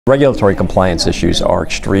Regulatory compliance issues are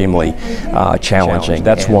extremely challenging.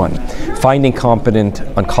 That's one. Finding competent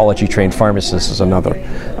oncology trained pharmacists is another.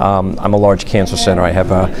 I'm a large cancer center. I have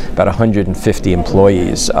about 150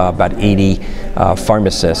 employees, about 80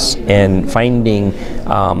 pharmacists, and finding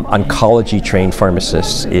oncology trained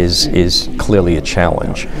pharmacists is clearly a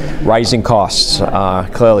challenge. Rising costs,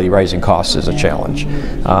 clearly rising costs is a challenge.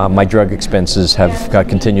 My drug expenses have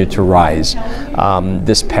continued to rise.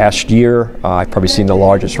 This past year, I've probably seen the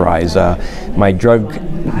largest rise. My drug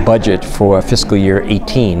budget for fiscal year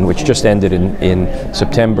 18, which just ended in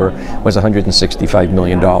September, was $165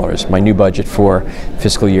 million. My new budget for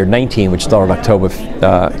fiscal year 19, which started October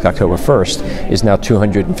 1st, is now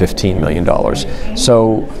 $215 million.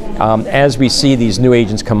 So as we see these new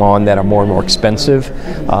agents come on that are more and more expensive,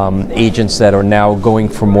 agents that are now going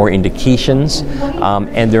for more indications,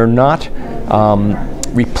 and they're not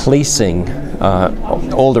replacing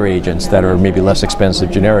older agents that are maybe less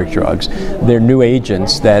expensive generic drugs. They're new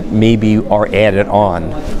agents that maybe are added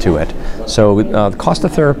on to it. So the cost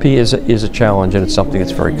of therapy is a challenge, and it's something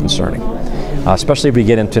that's very concerning. Especially if we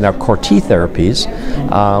get into now CAR-T therapies,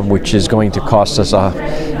 which is going to cost us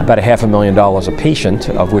about $500,000 a patient,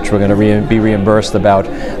 of which we're going to be reimbursed about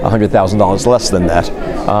 $100,000 less than that.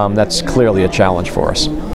 That's clearly a challenge for us.